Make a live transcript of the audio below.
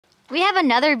We have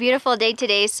another beautiful day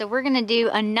today, so we're gonna do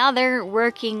another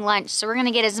working lunch. So we're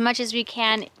gonna get as much as we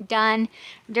can done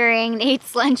during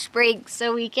Nate's lunch break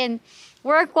so we can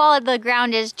work while the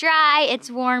ground is dry, it's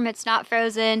warm, it's not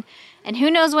frozen, and who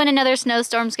knows when another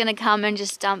snowstorm's gonna come and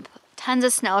just dump tons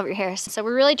of snow over here. So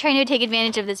we're really trying to take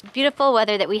advantage of this beautiful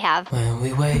weather that we have. When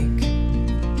we wake,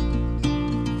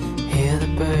 hear the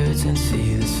birds and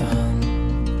see the sun.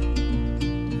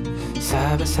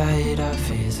 Side by side our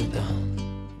fears are done.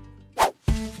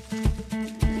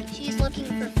 She's looking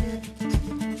for food.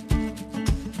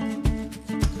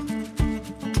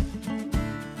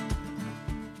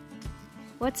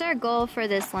 What's our goal for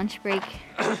this lunch break?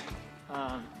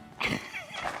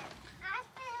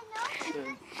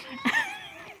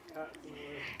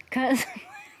 Because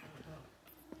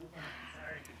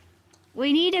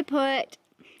we need to put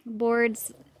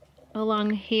boards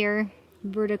along here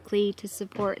vertically to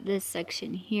support this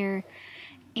section here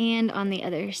and on the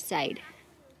other side.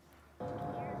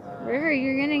 River,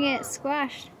 you're gonna get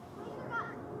squashed.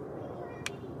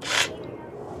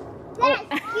 That's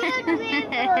cute, River.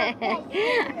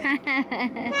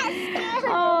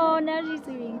 Oh, now she's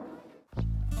leaving.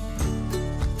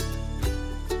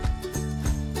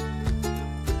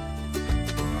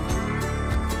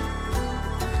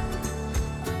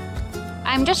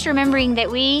 I'm just remembering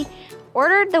that we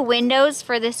ordered the windows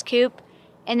for this coop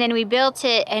and then we built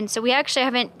it, and so we actually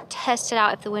haven't tested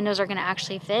out if the windows are gonna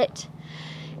actually fit.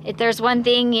 If there's one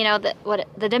thing, you know, that what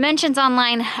the dimensions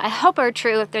online I hope are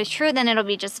true. If they're true, then it'll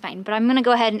be just fine. But I'm gonna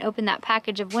go ahead and open that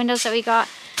package of windows that we got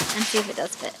and see if it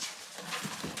does fit.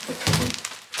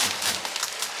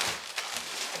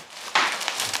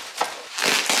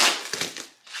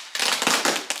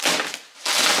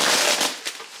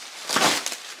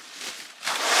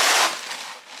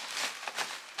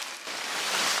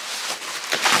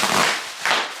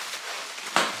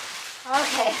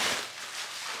 Okay.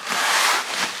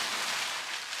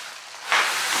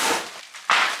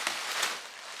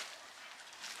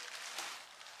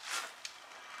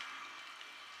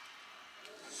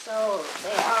 So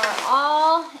they are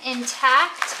all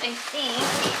intact, I think.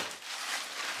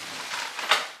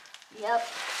 Yep.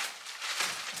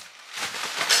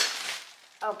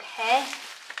 Okay.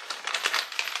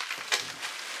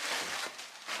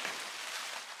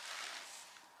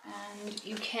 And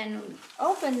you can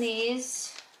open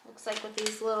these, looks like with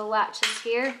these little latches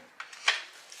here.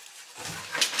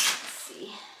 Let's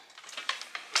see.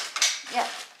 Yep.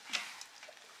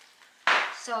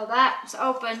 So that's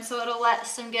open, so it'll let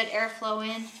some good airflow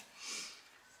in.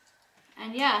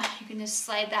 And yeah, you can just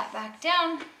slide that back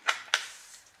down.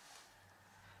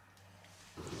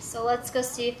 So let's go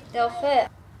see if they'll fit.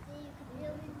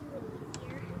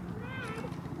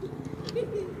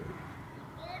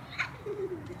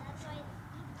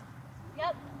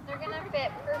 Yep, they're gonna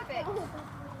fit perfect.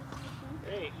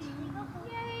 Great.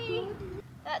 Yay!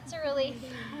 That's a relief.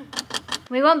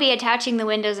 We won't be attaching the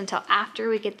windows until after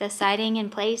we get the siding in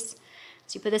place.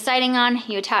 So you put the siding on,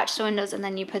 you attach the windows, and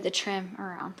then you put the trim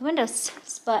around the windows.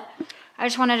 But I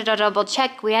just wanted to double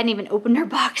check. We hadn't even opened our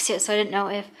box yet, so I didn't know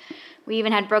if we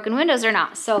even had broken windows or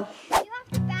not. So You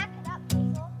have to back it up,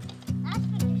 Basil. That's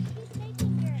good. She's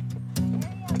making your area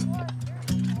more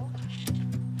beautiful.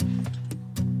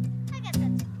 I guess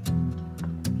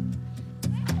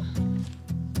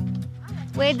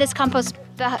that's we had this compost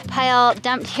pile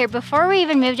dumped here before we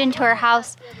even moved into our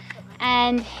house,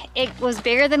 and it was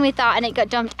bigger than we thought, and it got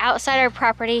dumped outside our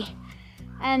property,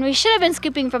 and we should have been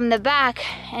scooping from the back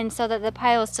and so that the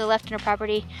pile was still left in our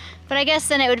property, but I guess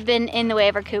then it would have been in the way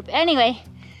of our coop. Anyway,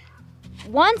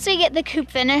 once we get the coop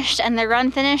finished and the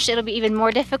run finished, it'll be even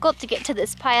more difficult to get to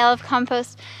this pile of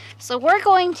compost, so we're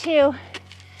going to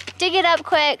dig it up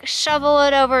quick, shovel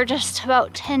it over just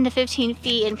about 10 to 15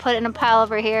 feet and put it in a pile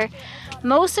over here.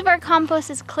 Most of our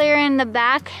compost is clear in the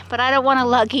back, but I don't want to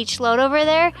lug each load over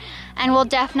there, and we'll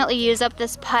definitely use up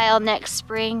this pile next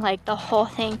spring, like the whole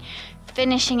thing,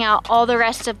 finishing out all the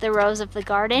rest of the rows of the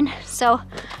garden. So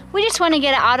we just want to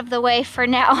get it out of the way for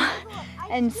now,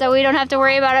 and so we don't have to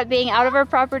worry about it being out of our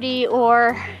property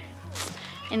or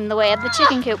in the way of the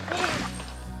chicken coop.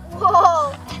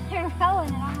 Whoa! They're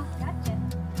rolling and almost got you.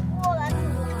 Whoa, that's a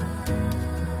lot.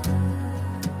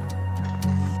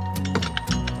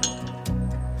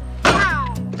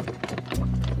 Wow!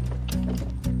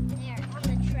 There, on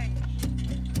the trench.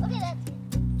 Look at that.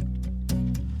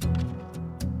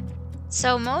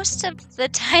 So most of the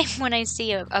time when I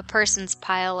see a person's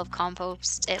pile of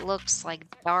compost, it looks like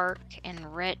dark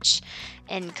and rich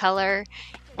in color.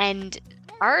 And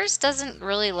ours doesn't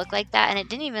really look like that, and it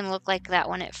didn't even look like that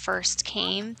when it first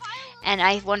came. And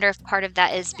I wonder if part of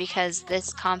that is because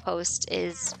this compost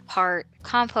is part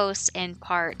compost and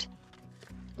part,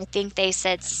 I think they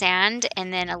said sand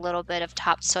and then a little bit of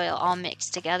topsoil all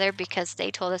mixed together, because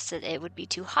they told us that it would be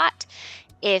too hot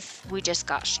if we just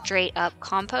got straight up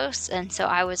compost, and so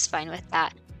I was fine with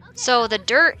that. So the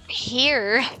dirt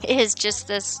here is just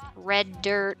this red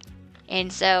dirt,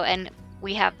 and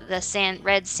we have the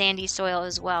red sandy soil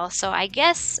as well. So I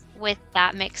guess with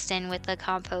that mixed in with the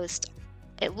compost,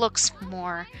 it looks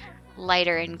more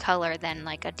lighter in color than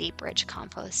like a deep rich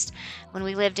compost. When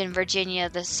we lived in Virginia,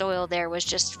 the soil there was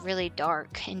just really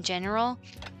dark in general,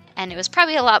 and it was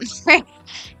probably a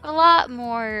lot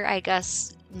more, I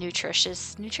guess,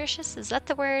 nutritious, is that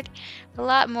the word? Had a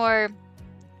lot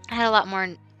more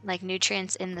like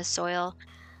nutrients in the soil,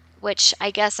 which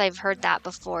I guess I've heard that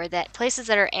before, that places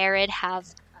that are arid have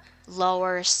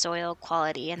lower soil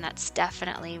quality, and that's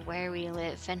definitely where we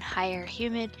live, and higher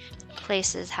humid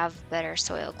places have better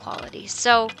soil quality.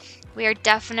 So we are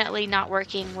definitely not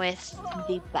working with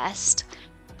the best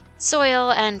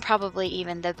soil and probably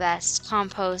even the best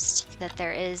compost that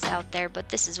there is out there, but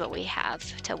this is what we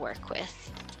have to work with.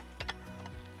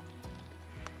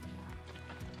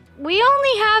 We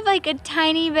only have like a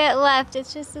tiny bit left.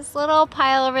 It's just this little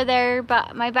pile over there,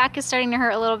 but my back is starting to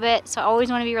hurt a little bit, so I always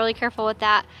want to be really careful with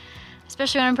that,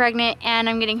 especially when I'm pregnant and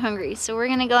I'm getting hungry. So we're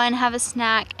gonna go and have a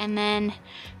snack and then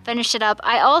finish it up.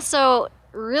 I also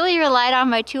really relied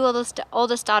on my two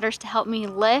oldest daughters to help me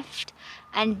lift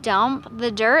and dump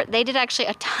the dirt. They did actually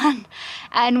a ton,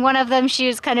 and one of them, she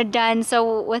was kind of done,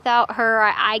 so without her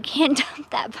I can't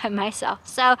dump that by myself.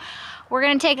 So we're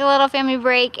gonna take a little family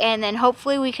break, and then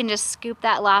hopefully we can just scoop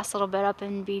that last little bit up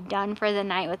and be done for the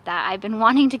night with that. I've been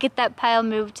wanting to get that pile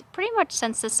moved pretty much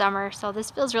since the summer, so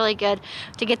this feels really good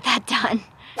to get that done.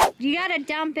 You gotta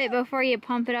dump it before you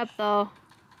pump it up though.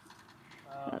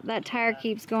 That tire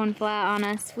keeps going flat on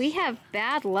us. We have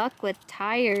bad luck with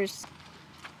tires.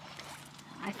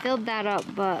 I filled that up,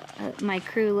 but my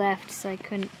crew left, so I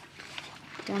couldn't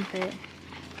dump it.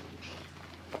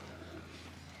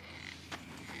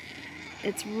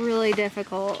 It's really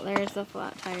difficult. There's the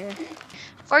flat tire.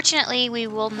 Fortunately, we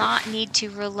will not need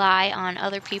to rely on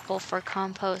other people for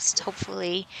compost,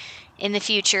 hopefully, in the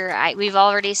future. We've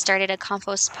already started a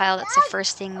compost pile. That's the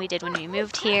first thing we did when we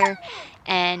moved here,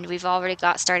 and we've already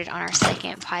got started on our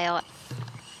second pile.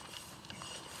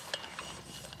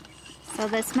 So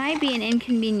this might be an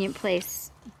inconvenient place,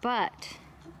 but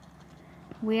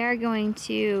we are going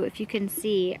to, if you can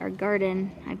see, our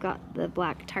garden, I've got the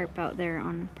black tarp out there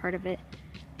on part of it,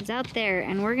 is out there,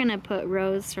 and we're gonna put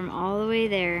rows from all the way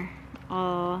there,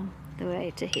 all the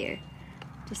way to here,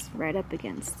 just right up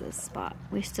against this spot.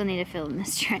 We still need to fill in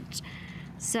this trench.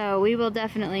 So we will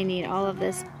definitely need all of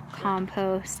this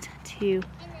compost to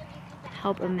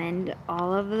help amend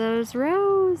all of those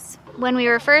rows. When we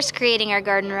were first creating our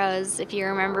garden rows, if you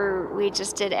remember, we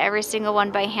just did every single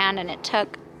one by hand, and it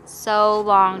took so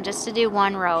long just to do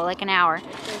one row, like an hour.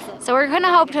 So we're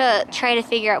gonna hope to try to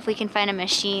figure out if we can find a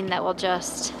machine that will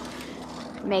just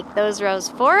make those rows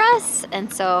for us,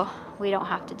 and so we don't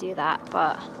have to do that,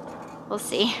 but we'll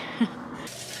see.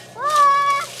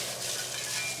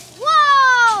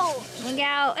 Whoa! Look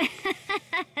out.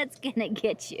 It's gonna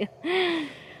get you.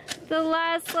 The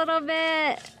last little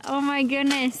bit. Oh my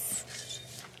goodness.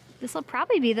 This will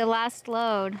probably be the last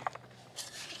load.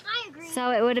 I agree.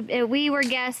 So we were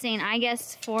guessing, I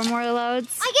guessed 4 more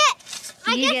loads.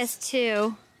 You guessed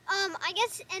 2. I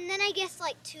guess, and then I guess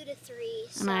like 2 to 3.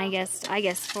 So. And I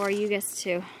guessed 4, you guessed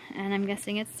 2. And I'm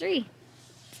guessing it's 3.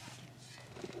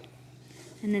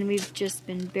 And then we've just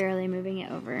been barely moving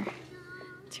it over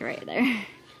to right there.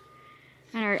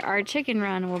 And our chicken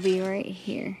run will be right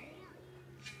here.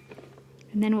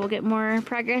 And then we'll get more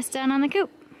progress done on the coop.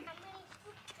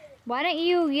 Why don't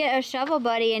you get a shovel,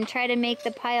 buddy, and try to make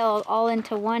the pile all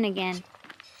into one again?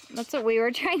 That's what we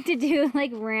were trying to do,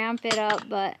 like ramp it up,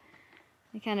 but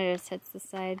it kind of just hits the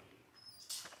side.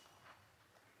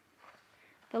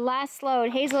 The last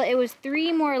load, Hazel, it was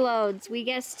 3 more loads. We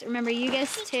guessed, remember, you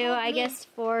guessed 2, I guessed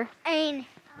 4. And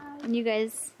you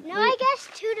guys... no, I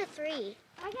guessed 2 to 3.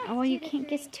 Oh, well, you can't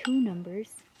guess 2 numbers.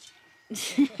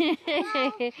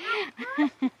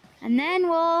 And then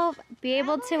we'll be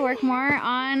able to work more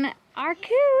on our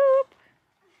coop.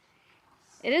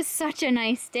 It is such a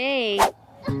nice day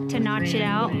to notch it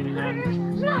out.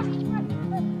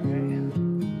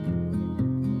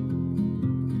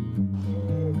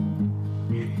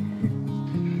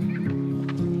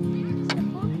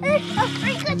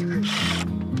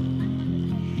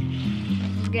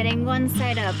 getting one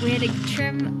side up. We had to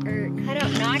trim or cut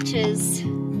out notches.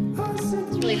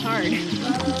 It's really hard.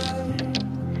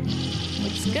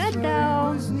 Looks good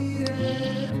though.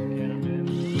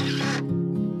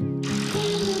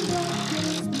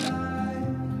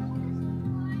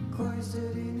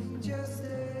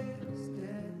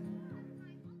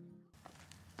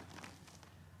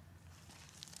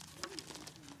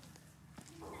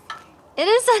 It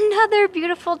is another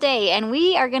beautiful day, and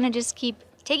we are gonna just keep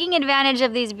taking advantage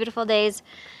of these beautiful days,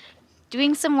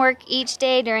 doing some work each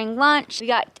day during lunch. We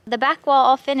got the back wall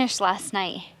all finished last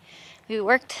night. We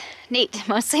worked, Nate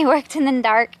mostly worked in the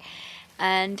dark,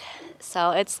 and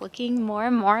so it's looking more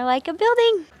and more like a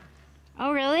building.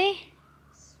 Oh, really?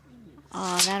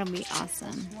 Oh, that'll be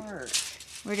awesome.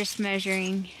 We're just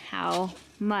measuring how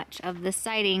much of the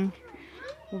siding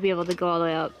we'll be able to go all the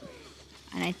way up.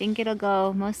 And I think it'll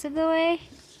go most of the way.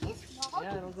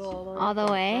 Yeah, it'll go all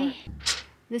the way.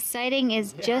 The siding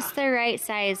is just the right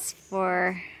size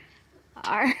for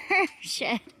our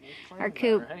shed, our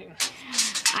coop.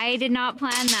 I did not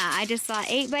plan that. I just thought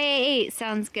 8 by 8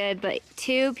 sounds good, but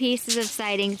 2 pieces of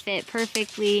siding fit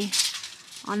perfectly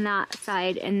on that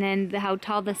side, and then how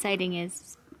tall the siding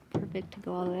is perfect to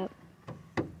go all the way up.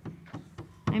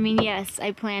 I mean, yes,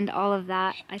 I planned all of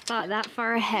that. I thought that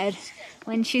far ahead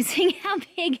when choosing how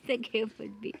big the coop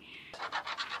would be. Is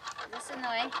this in the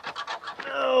way?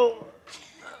 No!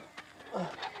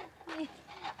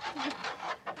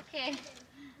 Okay.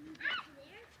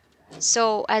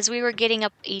 So as we were getting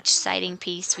up each siding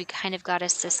piece, we kind of got a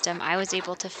system. I was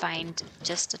able to find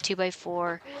just a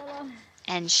 2x4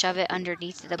 and shove it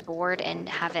underneath the board and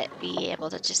have it be able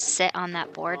to just sit on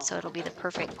that board, so it'll be the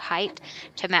perfect height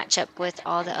to match up with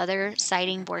all the other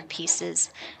siding board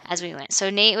pieces as we went. So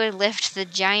Nate would lift the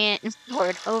giant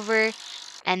board over,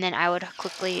 and then I would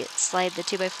quickly slide the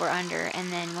 2x4 under,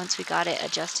 and then once we got it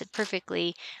adjusted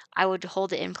perfectly, I would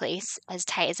hold it in place as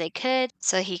tight as I could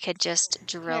so he could just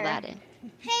drill that in.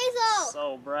 Hazel!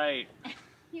 So bright.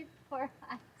 Your poor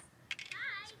eyes.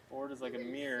 This board is like a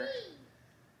mirror.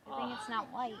 I think it's not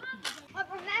white. But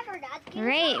remember, Dad.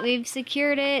 Alright, we've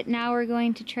secured it. Now we're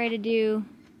going to try to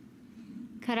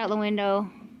cut out the window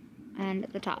and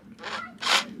the top.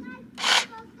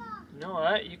 You know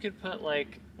what? You could put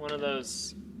like one of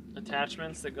those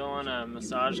attachments that go on a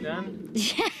massage gun.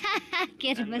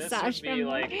 Get a And massage this would be from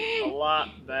like a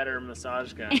lot better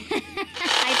massage gun.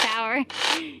 high power.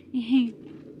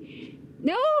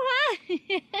 No!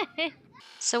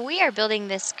 So we are building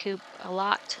this coop a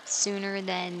lot sooner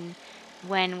than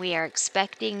when we are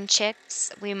expecting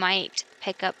chicks. We might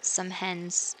pick up some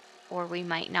hens or we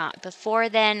might not before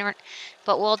then,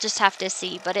 but we'll just have to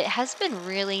see. But it has been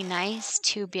really nice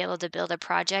to be able to build a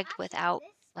project without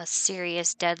a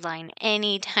serious deadline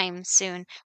anytime soon.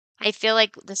 I feel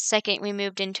like the second we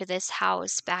moved into this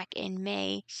house back in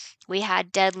May, we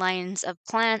had deadlines of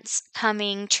plants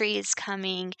coming, trees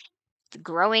coming, the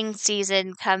growing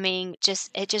season coming.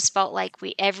 It just felt like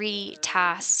every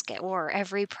task or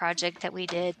every project that we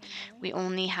did, we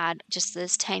only had just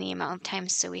this tiny amount of time,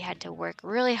 so we had to work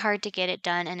really hard to get it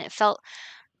done, and it felt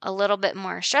a little bit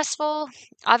more stressful.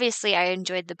 Obviously I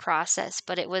enjoyed the process,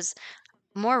 but it was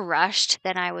more rushed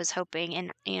than I was hoping.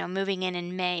 And moving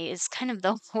in May is kind of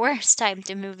the worst time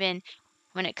to move in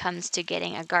when it comes to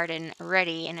getting a garden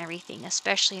ready and everything,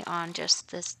 especially on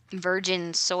just this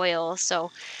virgin soil.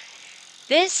 So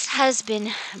this has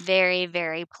been very,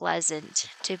 very pleasant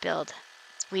to build.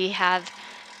 We have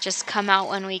just come out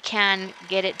when we can,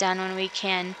 get it done when we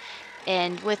can,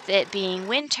 and with it being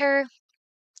winter,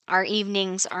 our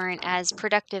evenings aren't as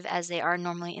productive as they are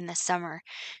normally in the summer.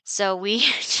 So we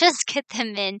just get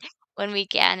them in when we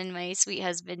can, and my sweet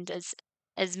husband does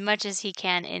as much as he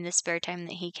can in the spare time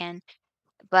that he can.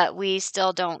 But we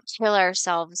still don't kill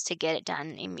ourselves to get it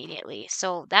done immediately.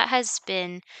 So that has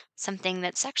been something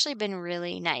that's actually been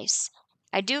really nice.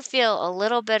 I do feel a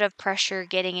little bit of pressure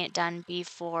getting it done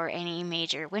before any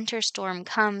major winter storm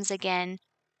comes again.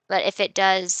 But if it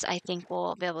does, I think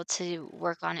we'll be able to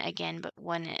work on it again. But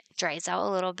when it dries out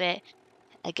a little bit,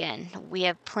 again, we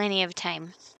have plenty of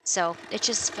time. So it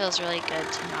just feels really good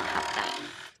to not have that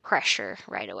pressure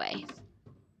right away.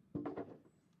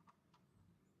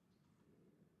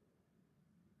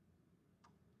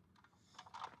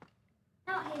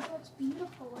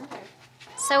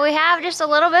 So we have just a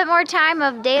little bit more time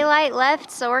of daylight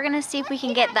left, so we're gonna see if we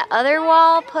can get the other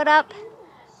wall put up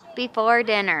before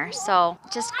dinner. So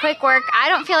just quick work. I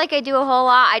don't feel like I do a whole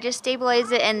lot. I just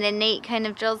stabilize it, and then Nate kind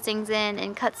of drills things in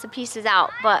and cuts the pieces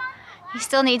out, but he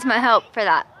still needs my help for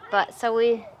that. But so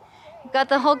we've got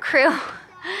the whole crew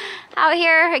out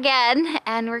here again,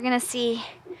 and we're gonna see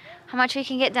how much we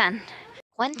can get done.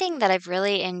 One thing that I've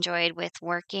really enjoyed with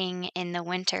working in the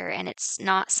winter, and it's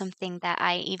not something that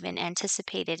I even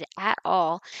anticipated at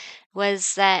all,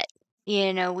 was that,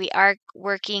 we are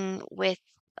working with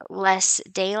less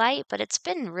daylight, but it's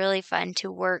been really fun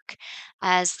to work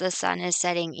as the sun is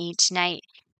setting each night.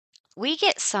 We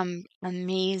get some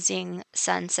amazing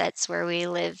sunsets where we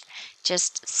live,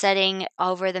 just setting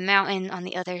over the mountain on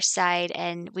the other side,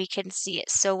 and we can see it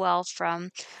so well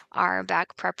from our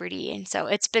back property. And so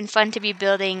it's been fun to be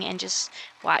building and just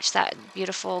watch that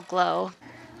beautiful glow.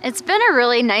 It's been a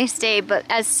really nice day, but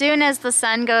as soon as the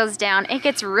sun goes down, it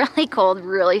gets really cold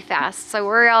really fast. So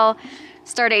we're all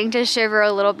starting to shiver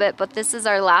a little bit, but this is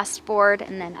our last board,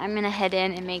 and then I'm gonna head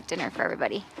in and make dinner for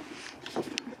everybody.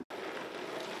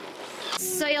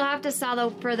 So you'll have to saw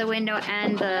for the window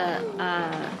and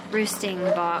the roosting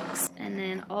box, and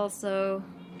then also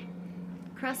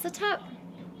across the top.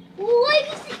 Let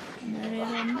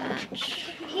it match.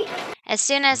 As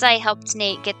soon as I helped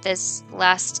Nate get this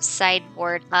last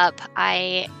sideboard up,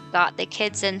 I got the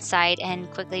kids inside and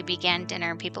quickly began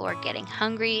dinner. People were getting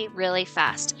hungry really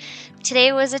fast.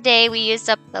 Today was a day we used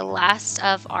up the last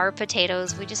of our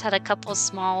potatoes. We just had a couple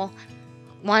small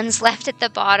ones left at the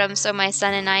bottom, so my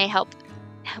son and I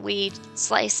we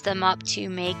sliced them up to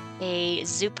make a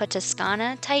zuppa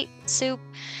toscana type soup.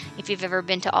 If you've ever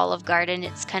been to Olive Garden,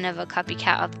 it's kind of a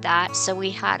copycat of that. So we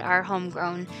had our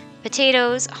homegrown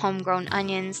potatoes, homegrown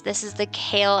onions. This is the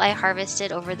kale I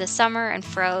harvested over the summer and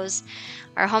froze.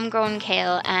 Our homegrown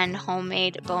kale and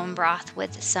homemade bone broth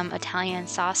with some Italian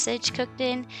sausage cooked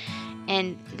in.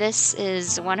 And this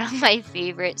is one of my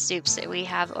favorite soups that we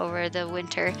have over the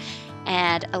winter.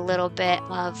 Add a little bit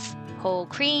of whole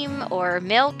cream or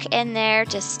milk in there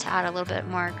just to add a little bit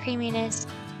more creaminess,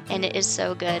 and it is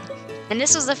so good. And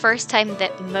this was the first time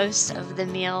that most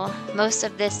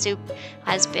of this soup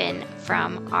has been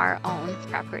from our own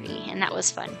property, and that was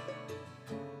fun.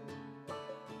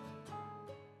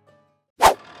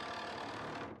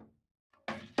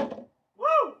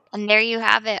 And there you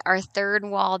have it, our third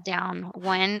wall down.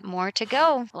 One more to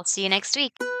go. We'll see you next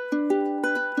week.